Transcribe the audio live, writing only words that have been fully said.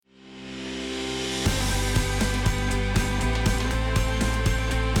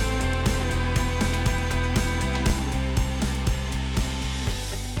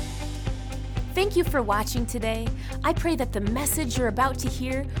Thank you for watching today. I pray that the message you're about to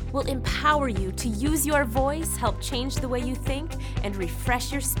hear will empower you to use your voice, help change the way you think, and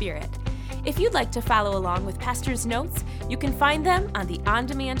refresh your spirit. If you'd like to follow along with Pastor's notes, you can find them on the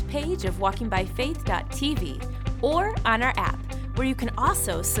on-demand page of walkingbyfaith.tv or on our app, where you can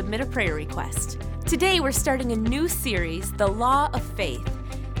also submit a prayer request. Today, we're starting a new series, The Law of Faith.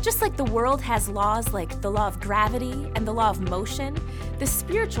 Just like the world has laws like the law of gravity and the law of motion, the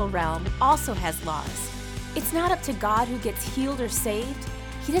spiritual realm also has laws. It's not up to God who gets healed or saved.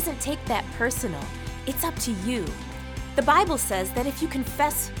 He doesn't take that personal. It's up to you. The Bible says that if you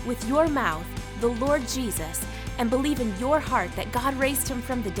confess with your mouth the Lord Jesus and believe in your heart that God raised him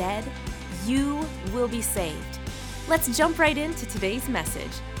from the dead, you will be saved. Let's jump right into today's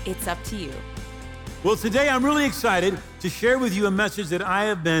message. It's up to you. Well, today I'm really excited to share with you a message that I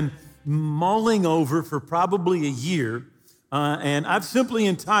have been mulling over for probably a year, and I've simply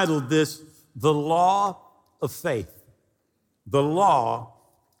entitled this, The Law of Faith. The Law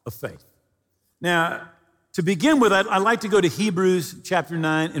of Faith. Now, to begin with, I'd like to go to Hebrews chapter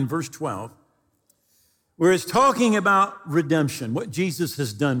 9 and verse 12, where it's talking about redemption, what Jesus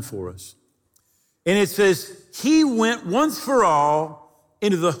has done for us. And it says, he went once for all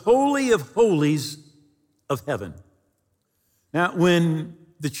into the Holy of Holies of heaven. Now, when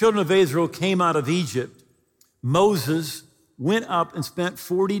the children of Israel came out of Egypt, Moses went up and spent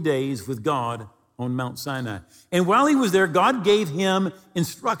 40 days with God on Mount Sinai. And while he was there, God gave him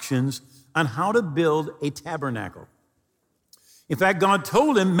instructions on how to build a tabernacle. In fact, God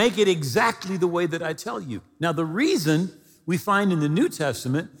told him, make it exactly the way that I tell you. Now, the reason we find in the New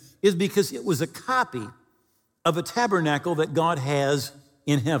Testament is because it was a copy of a tabernacle that God has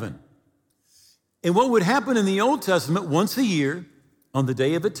in heaven. And what would happen in the Old Testament, once a year, on the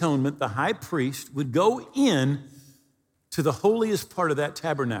Day of Atonement, the high priest would go in to the holiest part of that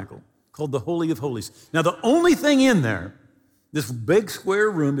tabernacle, called the Holy of Holies. Now, the only thing in there, this big square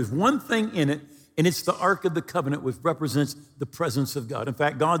room, there's one thing in it, and it's the Ark of the Covenant, which represents the presence of God. In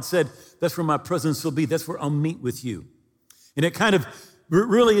fact, God said, that's where my presence will be. That's where I'll meet with you. And it kind of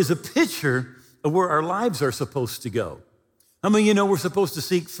really is a picture of where our lives are supposed to go. How many of you know we're supposed to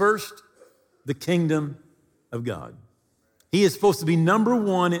seek first the kingdom of God? He is supposed to be number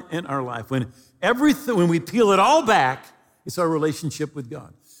one in our life. When we peel it all back, it's our relationship with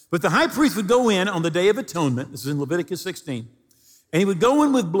God. But the high priest would go in on the Day of Atonement, this is in Leviticus 16, and he would go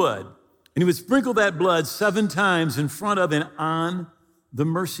in with blood, and he would sprinkle that blood 7 times in front of and on the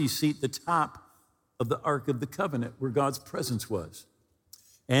mercy seat, the top of the Ark of the Covenant, where God's presence was.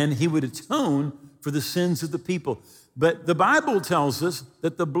 And he would atone for the sins of the people. But the Bible tells us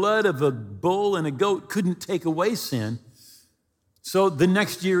that the blood of a bull and a goat couldn't take away sin. So the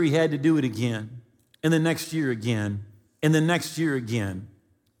next year he had to do it again, and the next year again, and the next year again.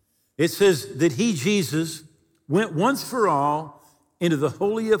 It says that he, Jesus, went once for all into the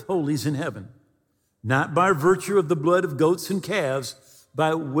Holy of Holies in heaven, not by virtue of the blood of goats and calves,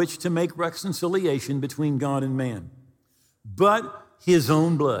 by which to make reconciliation between God and man, but his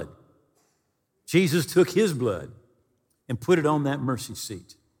own blood. Jesus took his blood and put it on that mercy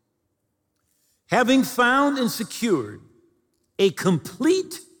seat. Having found and secured a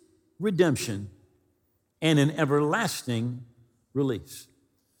complete redemption and an everlasting release.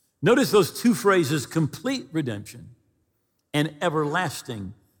 Notice those two phrases, complete redemption and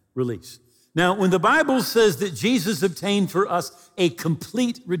everlasting release. Now, when the Bible says that Jesus obtained for us a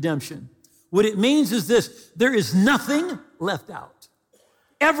complete redemption, what it means is this: there is nothing left out.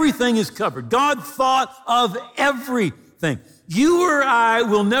 Everything is covered. God thought of everything. You or I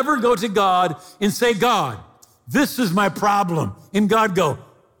will never go to God and say, God, this is my problem. And God go,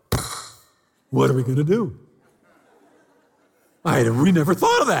 what are we going to do? We never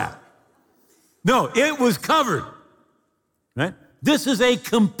thought of that. No, it was covered, right? This is a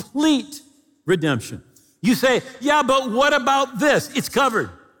complete redemption. You say, yeah, but what about this? It's covered.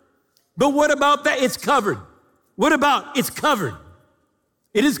 But what about that? It's covered. What about? It's covered.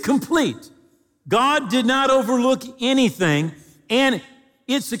 It is complete. God did not overlook anything, and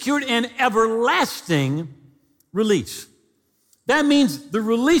it secured an everlasting release. That means the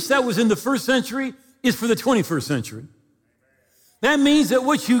release that was in the first century is for the 21st century. That means that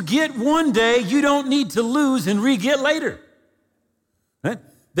what you get one day, you don't need to lose and re-get later. Right?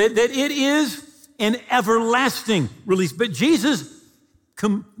 That it is an everlasting release. But Jesus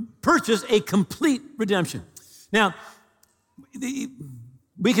purchased a complete redemption. Now,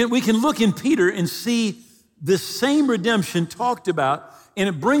 we can look in Peter and see the same redemption talked about, and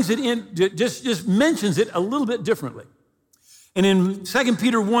it brings it in, just mentions it a little bit differently. And in 2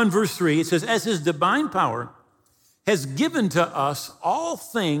 Peter 1, verse 3, it says, as his divine power has given to us all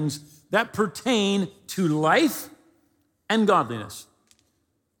things that pertain to life and godliness.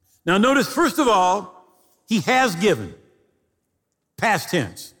 Now notice, first of all, he has given. Past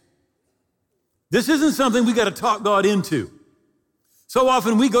tense. This isn't something we got to talk God into. So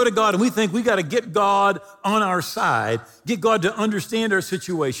often we go to God and we think we got to get God on our side, get God to understand our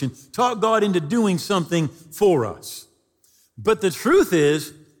situation, talk God into doing something for us. But the truth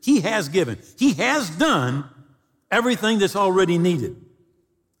is, he has given. He has done everything that's already needed.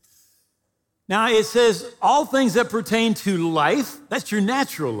 Now it says all things that pertain to life, that's your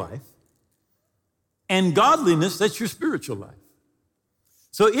natural life, and godliness, that's your spiritual life.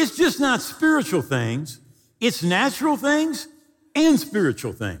 So it's just not spiritual things, it's natural things and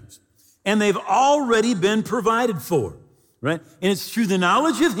spiritual things. And they've already been provided for, right? And it's through the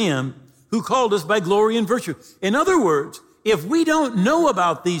knowledge of him who called us by glory and virtue. In other words, if we don't know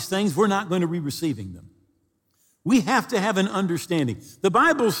about these things, we're not going to be receiving them. We have to have an understanding. The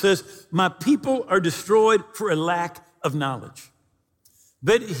Bible says, my people are destroyed for a lack of knowledge.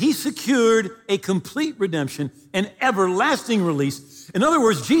 But he secured a complete redemption, an everlasting release. In other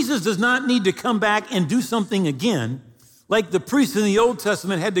words, Jesus does not need to come back and do something again like the priests in the Old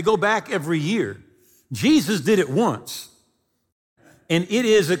Testament had to go back every year. Jesus did it once. And it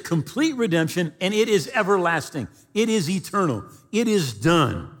is a complete redemption, and it is everlasting. It is eternal. It is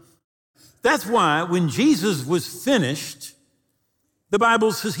done. That's why when Jesus was finished, the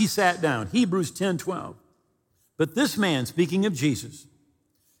Bible says he sat down, Hebrews 10:12. But this man, speaking of Jesus,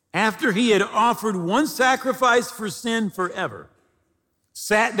 after he had offered one sacrifice for sin forever,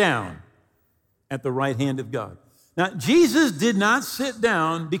 sat down at the right hand of God. Now, Jesus did not sit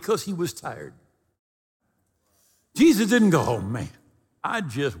down because he was tired. Jesus didn't go, oh man, I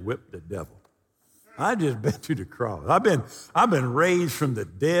just whipped the devil. I just been to the cross. I've been raised from the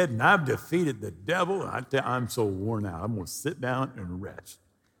dead and I've defeated the devil. I'm so worn out. I'm going to sit down and rest.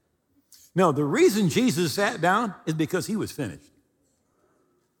 No, the reason Jesus sat down is because he was finished.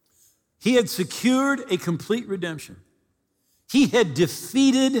 He had secured a complete redemption. He had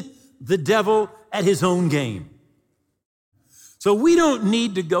defeated the devil at his own game. So we don't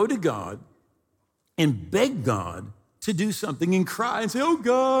need to go to God and beg God to do something and cry and say, oh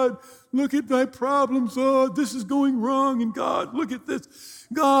God, look at my problems. Oh, this is going wrong. And God, look at this.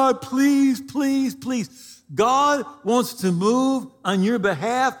 God, please, please, please. God wants to move on your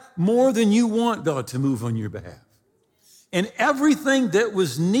behalf more than you want God to move on your behalf. And everything that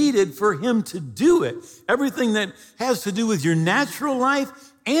was needed for him to do it, everything that has to do with your natural life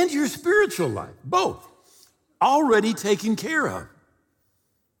and your spiritual life, both, already taken care of.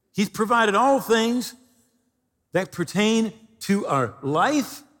 He's provided all things that pertain to our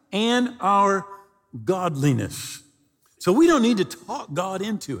life and our godliness. So we don't need to talk God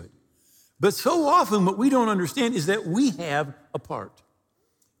into it. But so often what we don't understand is that we have a part.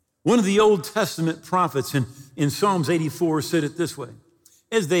 One of the Old Testament prophets in Psalms 84 said it this way: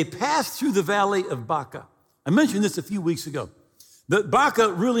 as they passed through the valley of Baca. I mentioned this a few weeks ago. That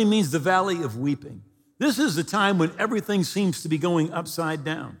Baca really means the valley of weeping. This is the time when everything seems to be going upside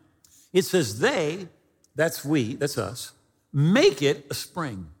down. It says they, that's we, that's us, make it a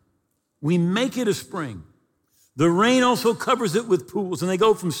spring. We make it a spring. The rain also covers it with pools, and they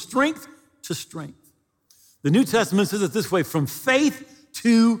go from strength to strength. The New Testament says it this way: from faith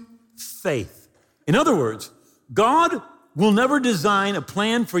to faith. In other words, God will never design a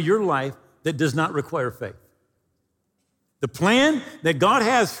plan for your life that does not require faith. The plan that God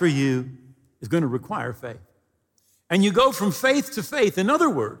has for you is going to require faith. And you go from faith to faith. In other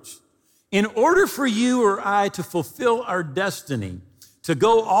words, in order for you or I to fulfill our destiny, to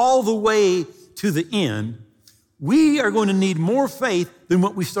go all the way to the end, we are going to need more faith than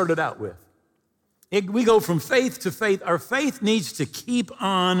what we started out with. We go from faith to faith. Our faith needs to keep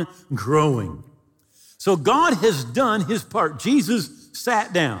on growing. So God has done his part. Jesus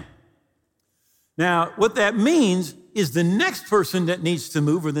sat down. Now, what that means is the next person that needs to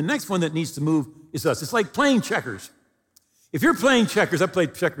move, or the next one that needs to move, is us. It's like playing checkers. If you're playing checkers, I play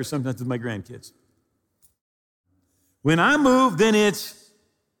checkers sometimes with my grandkids. When I move, then it's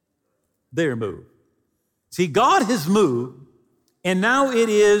their move. See, God has moved, and now it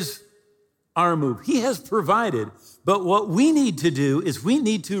is our move. He has provided, but what we need to do is we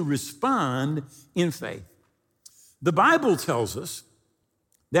need to respond in faith. The Bible tells us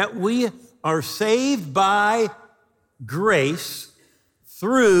that we are saved by grace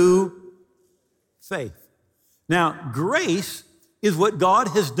through faith. Now, grace is what God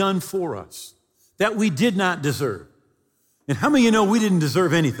has done for us that we did not deserve. And how many of you know we didn't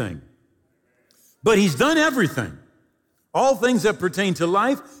deserve anything? But he's done everything. All things that pertain to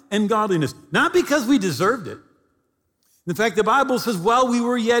life and godliness. Not because we deserved it. In fact, the Bible says, while we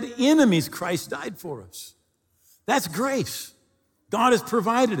were yet enemies, Christ died for us. That's grace. God has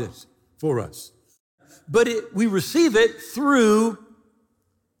provided it for us. But we receive it through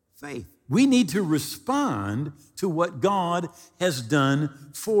faith. We need to respond to what God has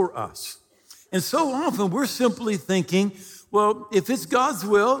done for us. And so often we're simply thinking, well, if it's God's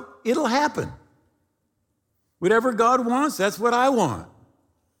will, it'll happen. Whatever God wants, that's what I want.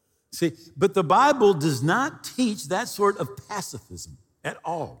 See, but the Bible does not teach that sort of pacifism at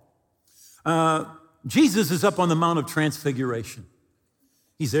all. Jesus is up on the Mount of Transfiguration.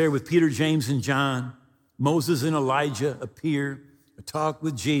 He's there with Peter, James, and John. Moses and Elijah appear, talk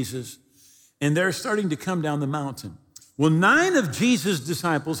with Jesus, and they're starting to come down the mountain. Well, 9 of Jesus'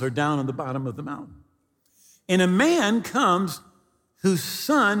 disciples are down on the bottom of the mountain. And a man comes whose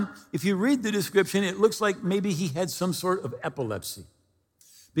son, if you read the description, it looks like maybe he had some sort of epilepsy.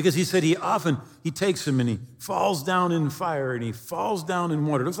 Because he said he takes him and he falls down in fire and he falls down in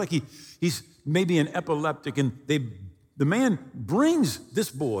water. It looks like he's maybe an epileptic. And the man brings this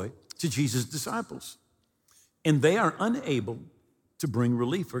boy to Jesus' disciples. And they are unable to bring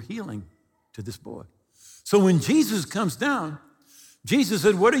relief or healing to this boy. So when Jesus comes down, Jesus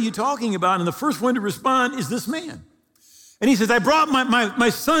said, "What are you talking about?" And the first one to respond is this man. And he says, "I brought my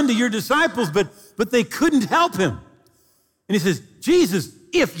son to your disciples, but they couldn't help him." And he says, "Jesus,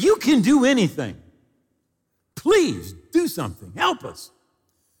 if you can do anything, please do something. Help us."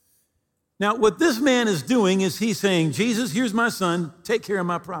 Now, what this man is doing is he's saying, "Jesus, here's my son. Take care of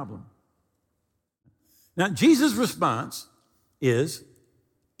my problem." Now, Jesus' response is,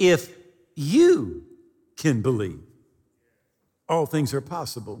 "If you can believe, all things are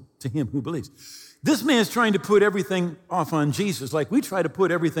possible to him who believes." This man's trying to put everything off on Jesus like we try to put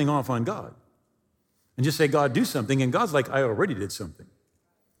everything off on God and just say, "God, do something." And God's like, "I already did something.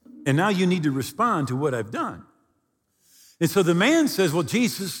 And now you need to respond to what I've done." And so the man says, "Well,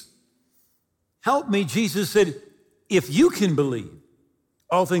 Jesus, help me." Jesus said, "If you can believe,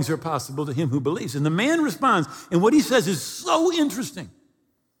 all things are possible to him who believes." And the man responds, and what he says is so interesting.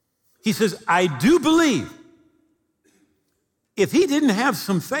 He says, "I do believe." If he didn't have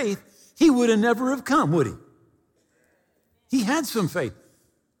some faith, he would have never have come, would he? He had some faith.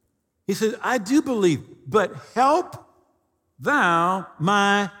 He said, "I do believe, but help thou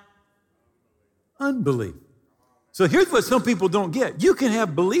my unbelief." So here's what some people don't get. You can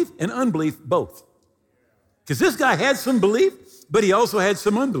have belief and unbelief both. Because this guy had some belief, but he also had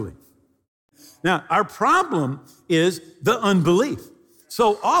some unbelief. Now, our problem is the unbelief.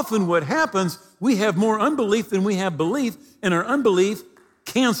 So often what happens, we have more unbelief than we have belief, and our unbelief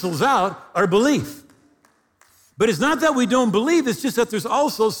cancels out our belief. But it's not that we don't believe, it's just that there's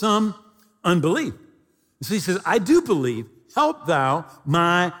also some unbelief. So he says, "I do believe, help thou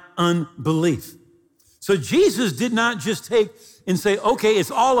my unbelief." So Jesus did not just take and say, "Okay, it's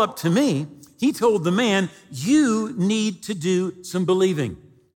all up to me." He told the man, "You need to do some believing."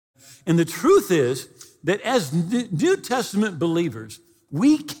 And the truth is that as New Testament believers,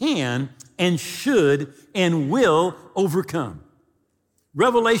 we can and should and will overcome.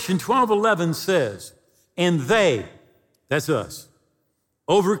 Revelation 12:11 says, "And they," that's us,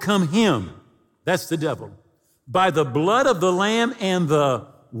 "overcome him," that's the devil, "by the blood of the Lamb and the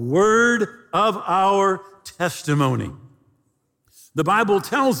word of our testimony." The Bible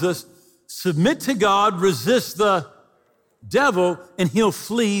tells us, submit to God, resist the devil, and he'll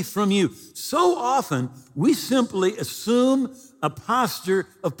flee from you. So often, we simply assume a posture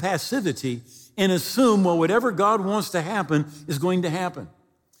of passivity and assume, well, whatever God wants to happen is going to happen.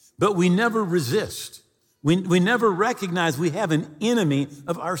 But we never resist. We never recognize we have an enemy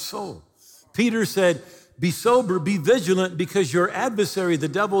of our soul. Peter said, "Be sober, be vigilant, because your adversary, the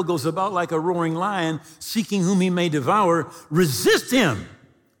devil, goes about like a roaring lion, seeking whom he may devour. Resist him,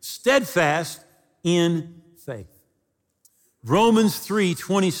 steadfast in faith." Romans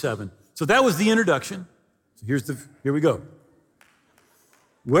 3:27. So that was the introduction. So here we go.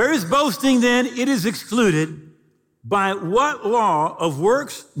 "Where is boasting then? It is excluded. By what law of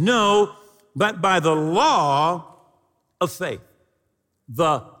works? No, but by the law of faith."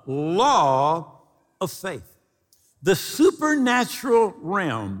 The law of faith. The supernatural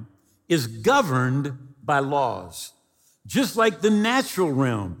realm is governed by laws, just like the natural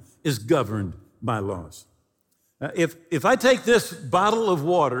realm is governed by laws. If I take this bottle of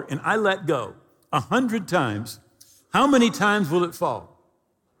water and I let go 100 times, how many times will it fall?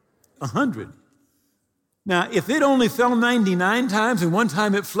 100. Now, if it only fell 99 times and one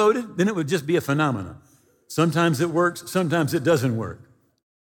time it floated, then it would just be a phenomenon. Sometimes it works, sometimes it doesn't work.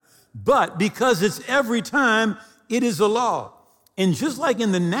 But because it's every time, it is a law. And just like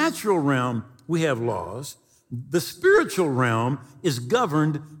in the natural realm, we have laws, The spiritual realm is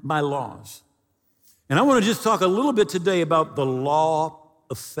governed by laws. And I want to just talk a little bit today about the law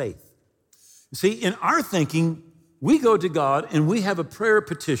of faith. You see, in our thinking, we go to God and we have a prayer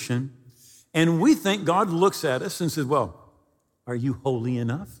petition, and we think God looks at us and says, well, are you holy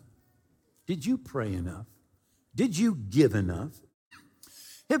enough? Did you pray enough? Did you give enough?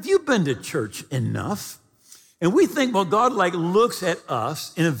 Have you been to church enough? And we think, well, God looks at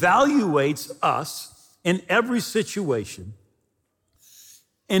us and evaluates us in every situation.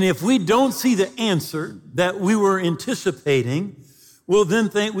 And if we don't see the answer that we were anticipating, we'll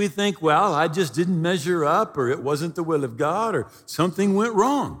then we think, well, I just didn't measure up, or it wasn't the will of God, or something went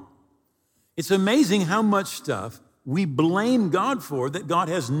wrong. It's amazing how much stuff we blame God for that God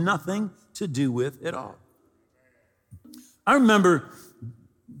has nothing to do with at all. I remember,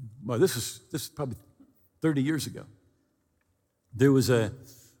 well, this is probably 30 years ago. There was a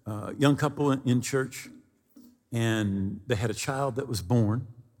young couple in church, and they had a child that was born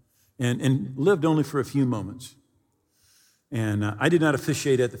and lived only for a few moments. And I did not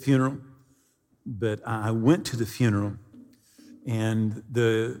officiate at the funeral, but I went to the funeral, and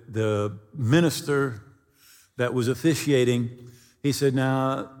the minister that was officiating, he said,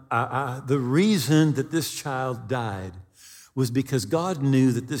 now, the reason that this child died was because God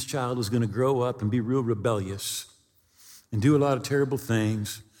knew that this child was going to grow up and be real rebellious and do a lot of terrible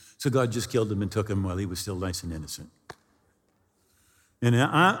things. So God just killed him and took him while he was still nice and innocent. And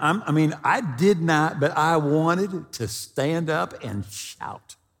I did not, but I wanted to stand up and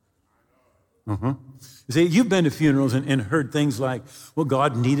shout. You see, you've been to funerals and heard things like, well,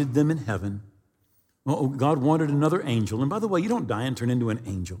 God needed them in heaven. Well, God wanted another angel. And by the way, you don't die and turn into an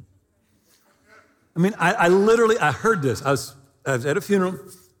angel. I mean, I literally heard this. I was at a funeral,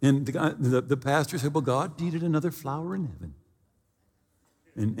 and the pastor said, well, God needed another flower in heaven.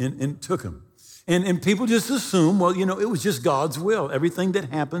 And took him. And people just assume, well, it was just God's will. Everything that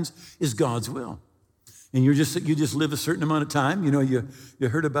happens is God's will. And you just live a certain amount of time. You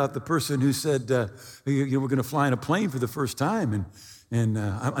heard about the person who said, we're going to fly in a plane for the first time. And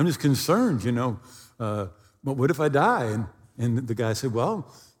I'm just concerned, but what if I die? And the guy said,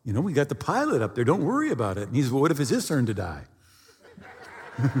 well, we got the pilot up there. Don't worry about it. And he said, well, what if it's his turn to die?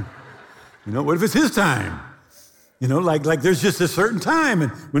 What if it's his time? Like there's just a certain time.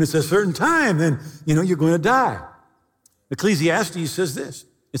 And when it's a certain time, then, you're going to die. Ecclesiastes says this.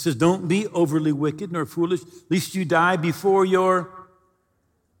 It says, don't be overly wicked nor foolish, lest you die before your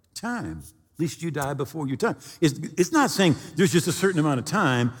time. Lest you die before your time. It's not saying there's just a certain amount of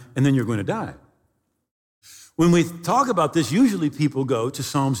time and then you're going to die. When we talk about this, usually people go to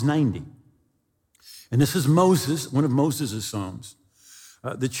Psalms 90. And this is Moses, one of Moses' Psalms.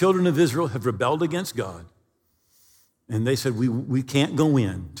 The children of Israel have rebelled against God. And they said, we can't go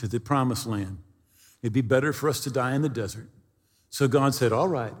in to the promised land. It'd be better for us to die in the desert. So God said, all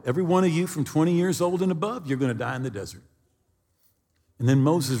right, every one of you from 20 years old and above, you're going to die in the desert. And then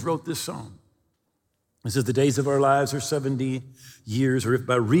Moses wrote this song. It says, the days of our lives are 70 years, or if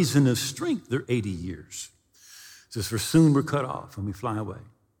by reason of strength, they're 80 years. It says, for soon we're cut off and we fly away.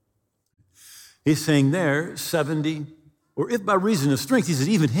 He's saying there, 70, or if by reason of strength, he says,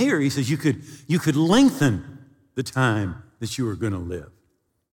 even here, he says, you could lengthen the time that you were going to live.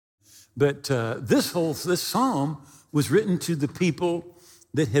 But this psalm was written to the people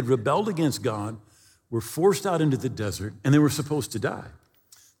that had rebelled against God, were forced out into the desert, and they were supposed to die.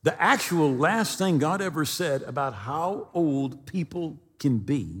 The actual last thing God ever said about how old people can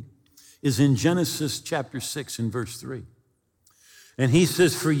be is in Genesis chapter 6 and verse 3. And he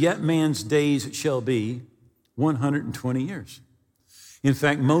says, for yet man's days shall be 120 years. In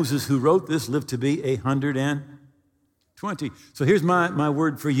fact, Moses, who wrote this, lived to be 120. So here's my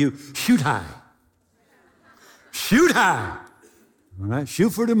word for you. Shoot high. Shoot high. All right?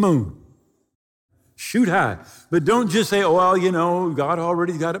 Shoot for the moon. Shoot high. But don't just say, oh, well, God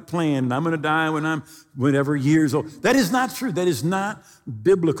already got it planned, and I'm going to die when I'm whatever years old. That is not true. That is not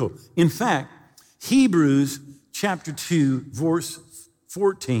biblical. In fact, Hebrews chapter 2, verse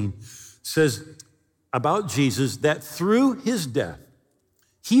 14 says about Jesus that through his death,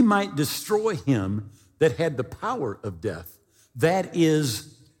 he might destroy him that had the power of death. That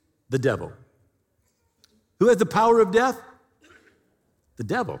is the devil. Who had the power of death? The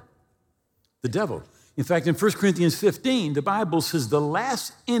devil. The devil. In fact, in 1 Corinthians 15, the Bible says the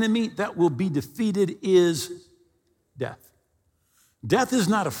last enemy that will be defeated is death. Death is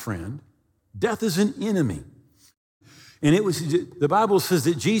not a friend. Death is an enemy. And the Bible says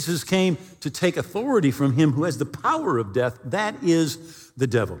that Jesus came to take authority from him who has the power of death. That is the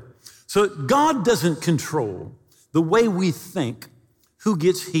devil. So God doesn't control the way we think who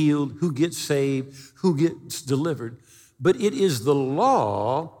gets healed, who gets saved, who gets delivered, but it is the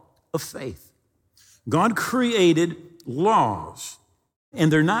law of faith. God created laws,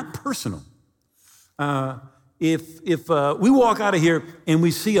 and they're not personal. If we walk out of here and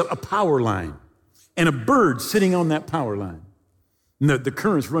we see a power line and a bird sitting on that power line, and the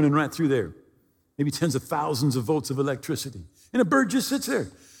current's running right through there, maybe tens of thousands of volts of electricity, and a bird just sits there.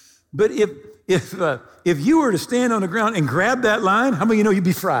 But if you were to stand on the ground and grab that line, how many of you know you'd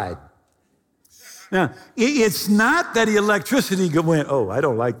be fried? Now, it's not that the electricity went, oh, I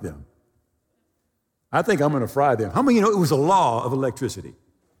don't like them. I think I'm going to fry them. How many of you know it was a law of electricity?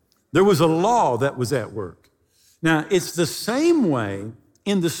 There was a law that was at work. Now, it's the same way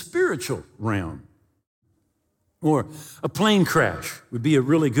in the spiritual realm. Or a plane crash would be a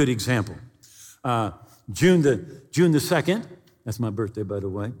really good example. June the 2nd, that's my birthday, by the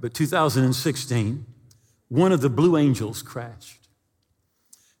way, but 2016, one of the Blue Angels crashed.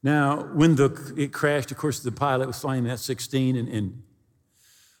 Now, when it crashed, of course, the pilot was flying that 16, and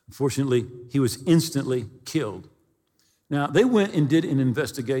unfortunately, he was instantly killed. Now, they went and did an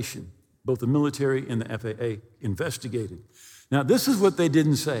investigation. Both the military and the FAA investigated. Now, this is what they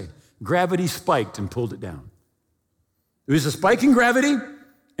didn't say. Gravity spiked and pulled it down. There was a spike in gravity,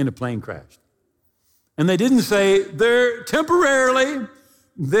 and the plane crashed. And they didn't say temporarily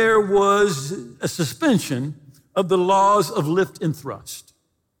there was a suspension of the laws of lift and thrust.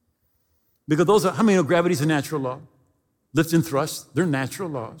 Because those are, how many know gravity is a natural law? Lift and thrust, they're natural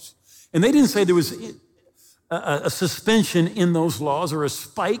laws. And they didn't say there was a suspension in those laws or a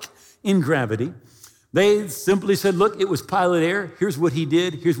spike in gravity. They simply said, look, it was pilot error. Here's what he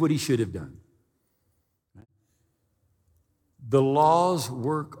did. Here's what he should have done. The laws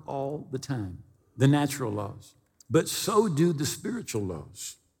work all the time, the natural laws, but so do the spiritual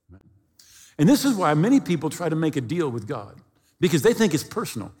laws. And this is why many people try to make a deal with God, because they think it's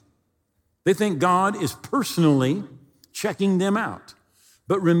personal. They think God is personally checking them out.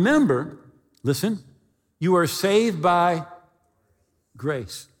 But remember, listen, you are saved by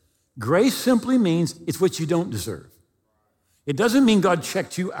grace. Grace simply means it's what you don't deserve. It doesn't mean God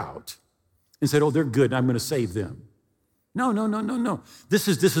checked you out and said, oh, they're good, I'm going to save them. No. This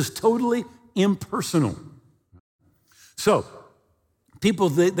is totally impersonal. So people,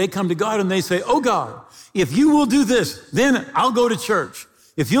 they come to God and they say, oh God, if you will do this, then I'll go to church.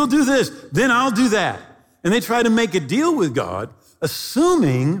 If you'll do this, then I'll do that. And they try to make a deal with God,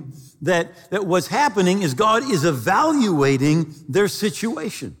 assuming that what's happening is God is evaluating their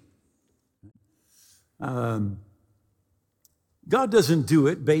situation. God doesn't do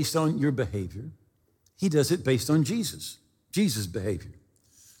it based on your behavior. He does it based on Jesus' behavior.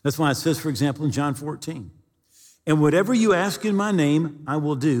 That's why it says, for example, in John 14, and whatever you ask in my name, I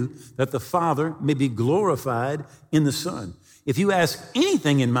will do, that the Father may be glorified in the Son. If you ask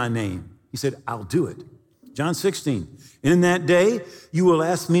anything in my name, he said, I'll do it. John 16, and in that day, you will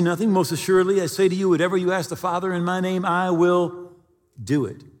ask me nothing. Most assuredly, I say to you, whatever you ask the Father in my name, I will do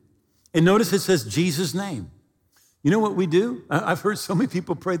it. And notice it says Jesus' name. You know what we do? I've heard so many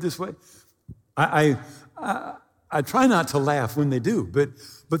people pray this way. I try not to laugh when they do,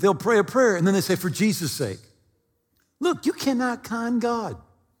 but they'll pray a prayer and then they say, for Jesus' sake. Look, you cannot con God.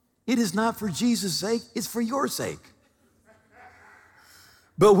 It is not for Jesus' sake, it's for your sake.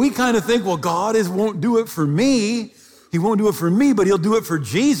 But we kind of think, well, God won't do it for me. He won't do it for me, but he'll do it for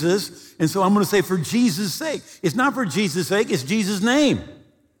Jesus. And so I'm going to say for Jesus' sake. It's not for Jesus' sake, it's Jesus' name.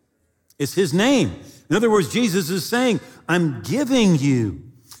 It's his name. In other words, Jesus is saying, I'm giving you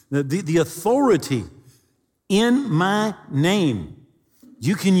the authority in my name.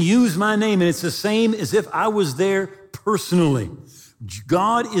 You can use my name, and it's the same as if I was there personally.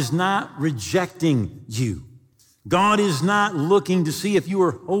 God is not rejecting you. God is not looking to see if you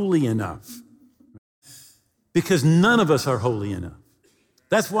are holy enough, because none of us are holy enough.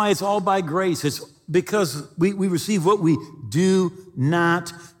 That's why it's all by grace. It's because we receive what we do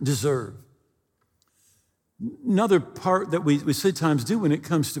not deserve. Another part that we sometimes do when it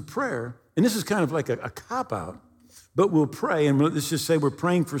comes to prayer, and this is kind of like a cop-out, but we'll pray, and let's just say we're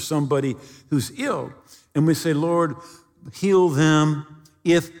praying for somebody who's ill, and we say, Lord, heal them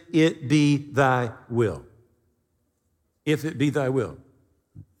if it be thy will. If it be thy will.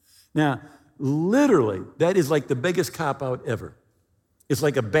 Now, literally, that is like the biggest cop-out ever. It's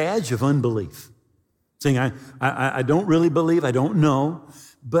like a badge of unbelief. Saying, I don't really believe, I don't know,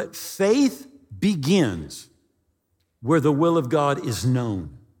 but faith begins where the will of God is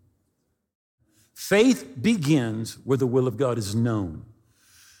known. Faith begins where the will of God is known.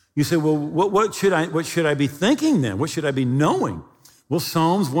 You say, well, what should I be thinking then? What should I be knowing? Well,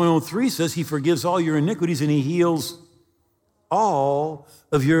 Psalms 103 says he forgives all your iniquities and he heals all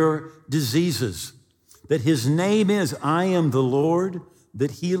of your diseases. That his name is, I am the Lord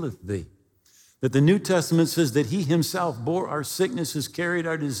that healeth thee. That the New Testament says that he himself bore our sicknesses, carried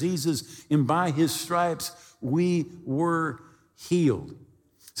our diseases, and by his stripes we were healed.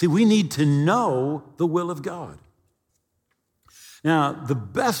 See, we need to know the will of God. Now, the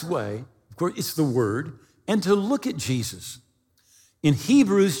best way, of course, it's the Word, and to look at Jesus. In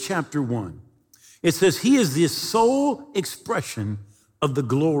Hebrews chapter 1, it says he is the sole expression of the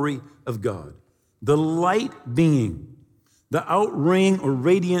glory of God, the light being, the outring or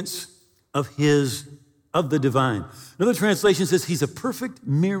radiance of the divine. Another translation says he's a perfect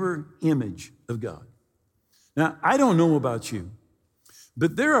mirror image of God. Now, I don't know about you,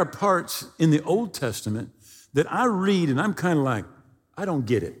 but there are parts in the Old Testament that I read and I'm kind of like, I don't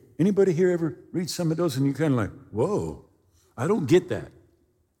get it. Anybody here ever read some of those and you're kind of like, whoa, I don't get that.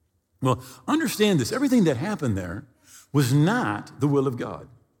 Well, understand this. Everything that happened there was not the will of God.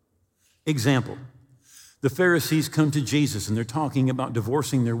 Example, the Pharisees come to Jesus and they're talking about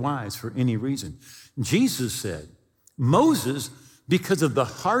divorcing their wives for any reason. Jesus said, Moses, because of the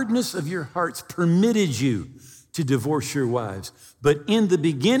hardness of your hearts, permitted you to divorce your wives. But in the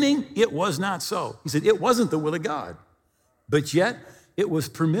beginning, it was not so. He said, it wasn't the will of God, but yet it was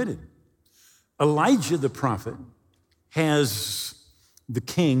permitted. Elijah the prophet has the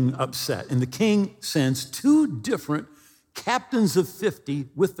king upset, and the king sends two different captains of 50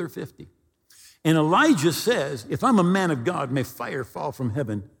 with their 50. And Elijah says, if I'm a man of God, may fire fall from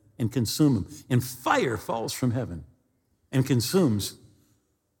heaven and consume him. And fire falls from heaven and consumes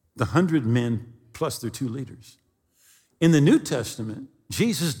the 100 men plus their two leaders. In the New Testament,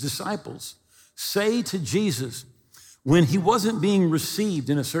 Jesus' disciples say to Jesus, when he wasn't being received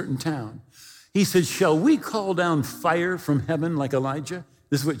in a certain town, he said, shall we call down fire from heaven like Elijah?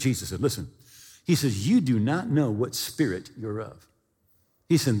 This is what Jesus said. Listen, he says, you do not know what spirit you're of.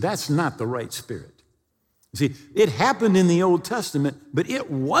 He said, that's not the right spirit. You see, it happened in the Old Testament, but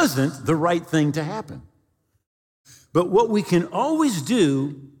it wasn't the right thing to happen. But what we can always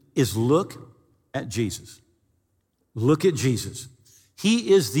do is look at Jesus. Look at Jesus.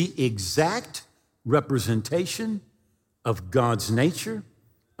 He is the exact representation of God's nature,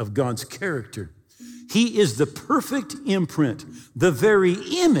 of God's character. He is the perfect imprint, the very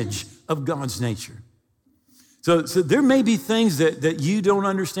image of God's nature. So there may be things that you don't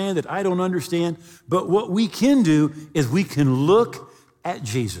understand, that I don't understand, but what we can do is we can look at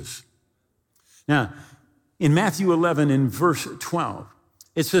Jesus. Now, in Matthew 11, in verse 12,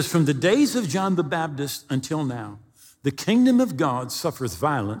 it says, from the days of John the Baptist until now, the kingdom of God suffers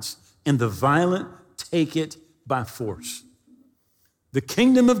violence, and the violent take it by force. The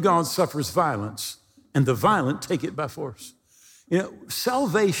kingdom of God suffers violence, and the violent take it by force. You know,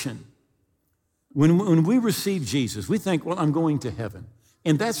 salvation, when we receive Jesus, we think, well, I'm going to heaven.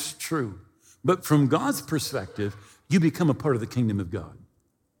 And that's true. But from God's perspective, you become a part of the kingdom of God.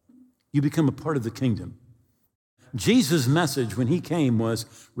 You become a part of the kingdom. Jesus' message when he came was,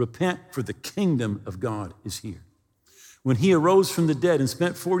 repent, for the kingdom of God is here. When he arose from the dead and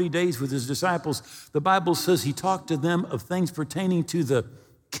spent 40 days with his disciples, the Bible says he talked to them of things pertaining to the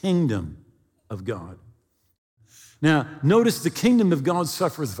kingdom of God. Now, notice the kingdom of God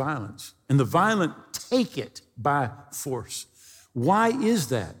suffers violence, and the violent take it by force. Why is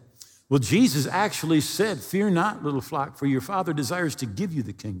that? Well, Jesus actually said, fear not, little flock, for your Father desires to give you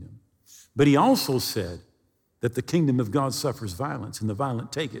the kingdom. But he also said that the kingdom of God suffers violence, and the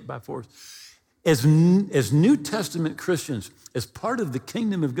violent take it by force. As New Testament Christians, as part of the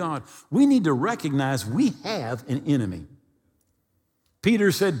kingdom of God, we need to recognize we have an enemy.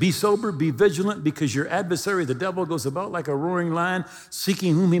 Peter said, be sober, be vigilant, because your adversary, the devil, goes about like a roaring lion,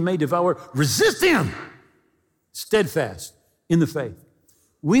 seeking whom he may devour. Resist him, steadfast in the faith.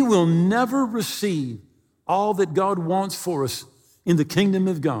 We will never receive all that God wants for us in the kingdom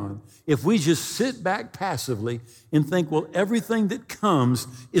of God if we just sit back passively and think, well, everything that comes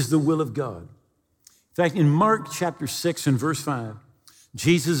is the will of God. In fact, in Mark chapter 6 and verse 5,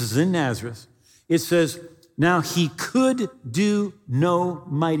 Jesus is in Nazareth. It says, now he could do no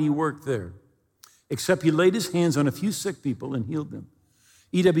mighty work there, except he laid his hands on a few sick people and healed them.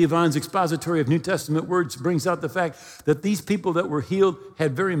 E.W. Vaughn's expository of New Testament words brings out the fact that these people that were healed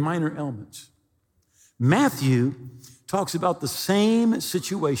had very minor ailments. Matthew talks about the same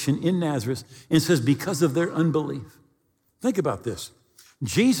situation in Nazareth and says, because of their unbelief. Think about this.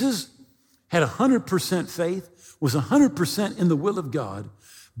 Jesus had 100% faith, was 100% in the will of God,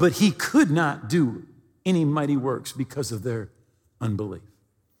 but he could not do any mighty works because of their unbelief.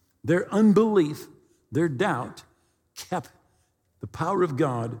 Their unbelief, their doubt, kept the power of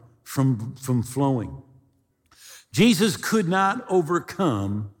God from flowing. Jesus could not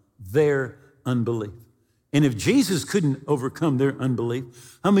overcome their unbelief. And if Jesus couldn't overcome their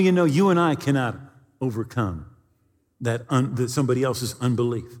unbelief, how many of you know you and I cannot overcome that somebody else's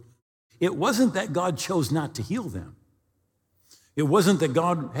unbelief? It wasn't that God chose not to heal them. It wasn't that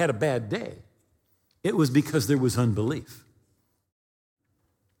God had a bad day. It was because there was unbelief.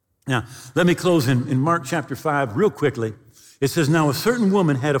 Now, let me close in Mark chapter 5 real quickly. It says, now a certain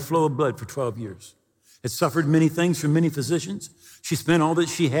woman had a flow of blood for 12 years. Had suffered many things from many physicians. She spent all that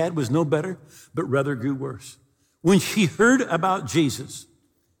she had, was no better, but rather grew worse. When she heard about Jesus,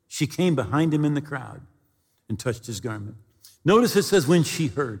 she came behind him in the crowd and touched his garment. Notice it says, when she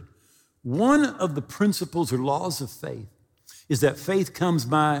heard. One of the principles or laws of faith is that faith comes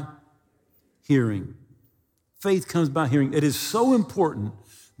by hearing. Faith comes by hearing. It is so important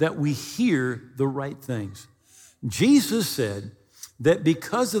that we hear the right things. Jesus said that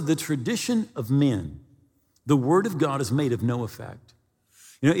because of the tradition of men, the word of God is made of no effect.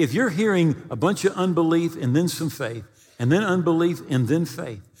 You know, if you're hearing a bunch of unbelief and then some faith, and then unbelief and then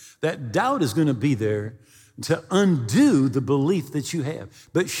faith, that doubt is going to be there to undo the belief that you have.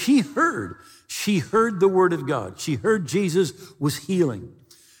 But she heard the word of God. She heard Jesus was healing.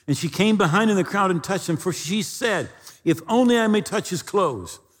 And she came behind in the crowd and touched him, for she said, if only I may touch his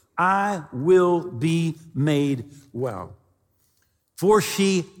clothes, I will be made well. For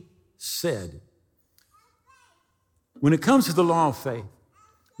she said, when it comes to the law of faith,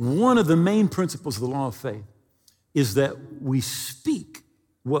 one of the main principles of the law of faith is that we speak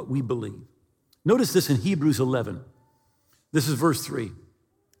what we believe. Notice this in Hebrews 11. This is verse 3.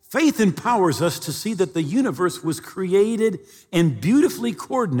 Faith empowers us to see that the universe was created and beautifully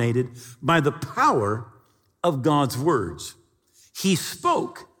coordinated by the power of God's words. He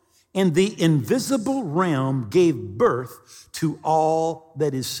spoke, and the invisible realm gave birth to all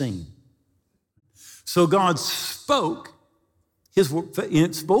that is seen. So God spoke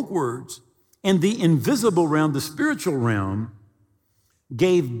words, and the invisible realm, the spiritual realm,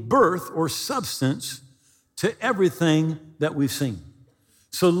 gave birth or substance to everything that we've seen.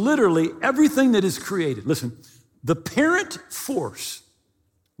 So literally everything that is created, listen, the parent force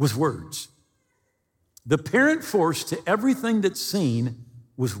was words. The parent force to everything that's seen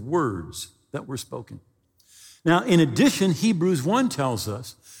was words that were spoken. Now, in addition, Hebrews 1 tells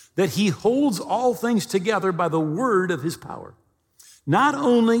us that he holds all things together by the word of his power. Not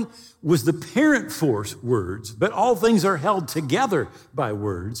only was the parent force words, but all things are held together by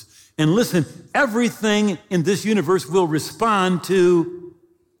words. And listen, everything in this universe will respond to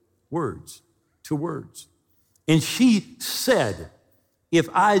words. And she said, if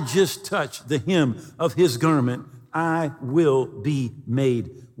I just touch the hem of his garment, I will be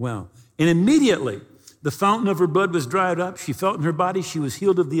made well. And immediately, the fountain of her blood was dried up. She felt in her body she was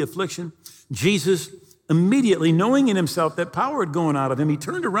healed of the affliction. Jesus, immediately knowing in himself that power had gone out of him, he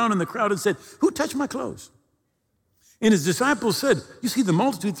turned around in the crowd and said, who touched my clothes? And his disciples said, you see the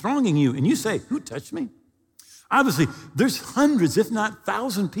multitude thronging you, and you say, who touched me? Obviously, there's hundreds, if not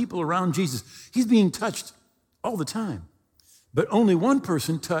 1,000 people around Jesus. He's being touched all the time. But only one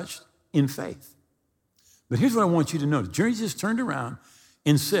person touched in faith. But here's what I want you to notice. Jesus turned around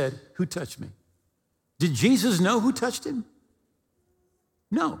and said, who touched me? Did Jesus know who touched him?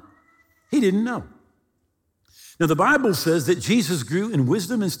 No, he didn't know. Now, the Bible says that Jesus grew in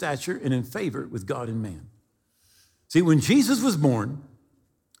wisdom and stature and in favor with God and man. See, when Jesus was born,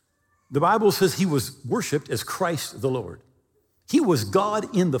 the Bible says he was worshiped as Christ the Lord. He was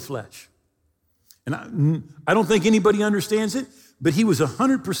God in the flesh. And I don't think anybody understands it, but he was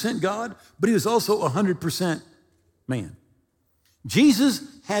 100% God, but he was also 100% man. Jesus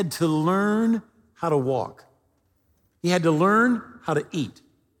had to learn how to walk. He had to learn how to eat.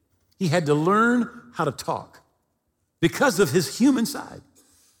 He had to learn how to talk because of his human side.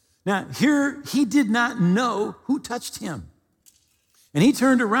 Now, here, he did not know who touched him. And he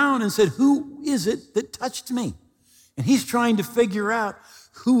turned around and said, who is it that touched me? And he's trying to figure out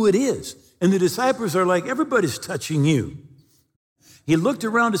who it is. And the disciples are like, everybody's touching you. He looked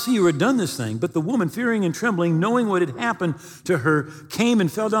around to see who had done this thing, but the woman, fearing and trembling, knowing what had happened to her, came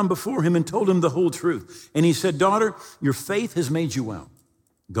and fell down before him and told him the whole truth. And he said, daughter, your faith has made you well.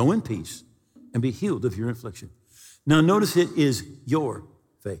 Go in peace and be healed of your affliction. Now notice it is your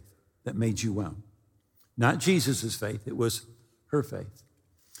faith that made you well. Not Jesus' faith, it was her faith.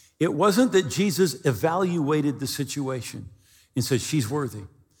 It wasn't that Jesus evaluated the situation and said, she's worthy.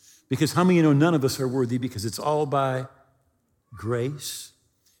 Because how many of you know none of us are worthy, because it's all by grace,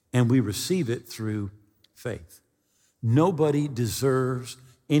 and we receive it through faith. Nobody deserves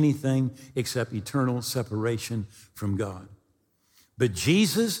anything except eternal separation from God. But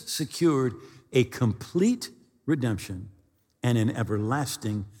Jesus secured a complete redemption, and an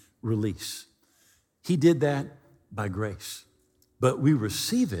everlasting release. He did that by grace, but we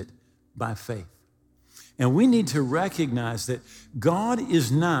receive it by faith. And we need to recognize that God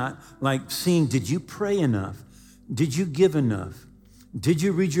is not like seeing, did you pray enough? Did you give enough? Did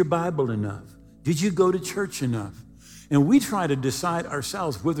you read your Bible enough? Did you go to church enough? And we try to decide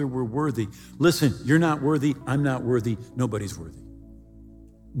ourselves whether we're worthy. Listen, you're not worthy. I'm not worthy. Nobody's worthy.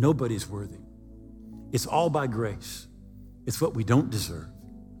 Nobody's worthy. It's all by grace. It's what we don't deserve,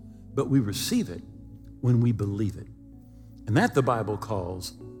 but we receive it when we believe it. And that the Bible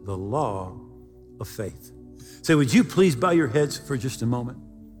calls the law of faith. So would you please bow your heads for just a moment?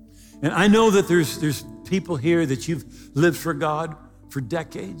 And I know that there's people here that you've lived for God for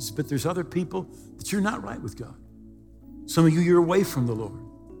decades, but there's other people that you're not right with God. Some of you, you're away from the Lord.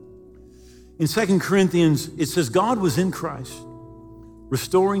 In 2 Corinthians, it says, God was in Christ,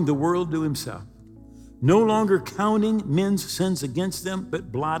 restoring the world to himself, no longer counting men's sins against them,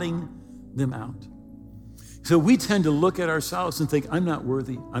 but blotting them out. So we tend to look at ourselves and think, I'm not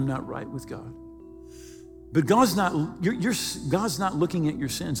worthy, I'm not right with God. But God's not looking at your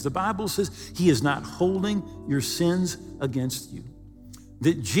sins. The Bible says he is not holding your sins against you.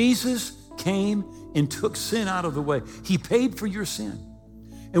 That Jesus came and took sin out of the way. He paid for your sin.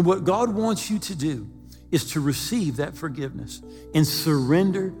 And what God wants you to do is to receive that forgiveness and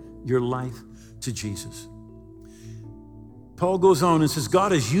surrender your life to Jesus. Paul goes on and says,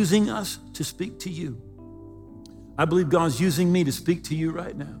 God is using us to speak to you. I believe God's using me to speak to you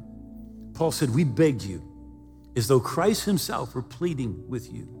right now. Paul said, we beg you, as though Christ himself were pleading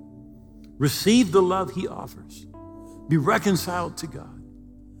with you. Receive the love he offers. Be reconciled to God.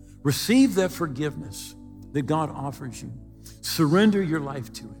 Receive that forgiveness that God offers you. Surrender your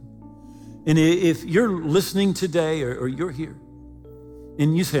life to him. And if you're listening today or you're here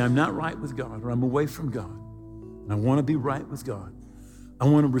and you say, I'm not right with God, or I'm away from God, and I want to be right with God, I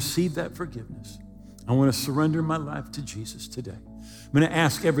want to receive that forgiveness. I want to surrender my life to Jesus today. I'm going to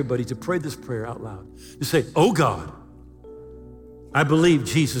ask everybody to pray this prayer out loud. To say, oh God, I believe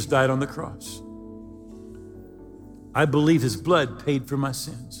Jesus died on the cross. I believe his blood paid for my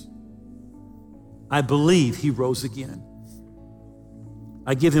sins. I believe he rose again.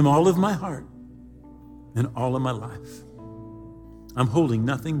 I give him all of my heart and all of my life. I'm holding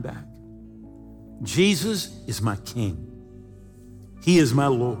nothing back. Jesus is my King. He is my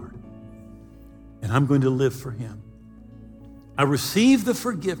Lord. And I'm going to live for him. I receive the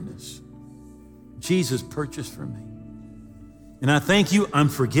forgiveness Jesus purchased for me. And I thank you, I'm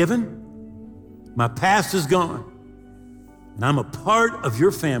forgiven. My past is gone. And I'm a part of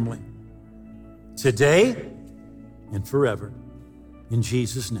your family today and forever. In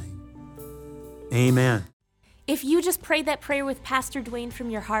Jesus' name, amen. If you just prayed that prayer with Pastor Dwayne from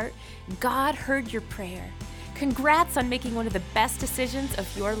your heart, God heard your prayer. Congrats on making one of the best decisions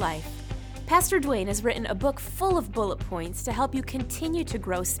of your life. Pastor Dwayne has written a book full of bullet points to help you continue to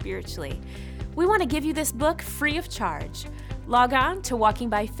grow spiritually. We want to give you this book free of charge. Log on to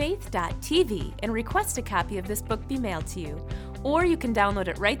walkingbyfaith.tv and request a copy of this book be mailed to you, or you can download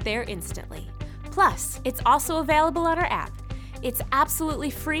it right there instantly. Plus, it's also available on our app. It's absolutely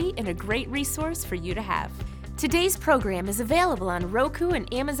free and a great resource for you to have. Today's program is available on Roku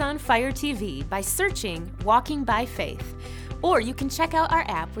and Amazon Fire TV by searching Walking by Faith. Or you can check out our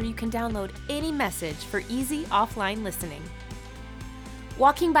app where you can download any message for easy offline listening.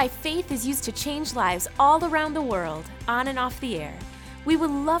 Walking by Faith is used to change lives all around the world, on and off the air. We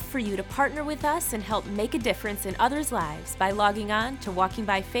would love for you to partner with us and help make a difference in others' lives by logging on to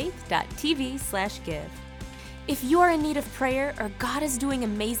walkingbyfaith.tv/give. If you are in need of prayer or God is doing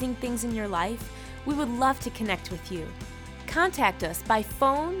amazing things in your life, we would love to connect with you. Contact us by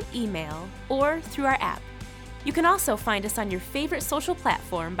phone, email, or through our app. You can also find us on your favorite social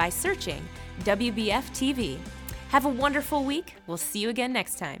platform by searching WBF TV. Have a wonderful week. We'll see you again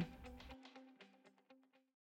next time.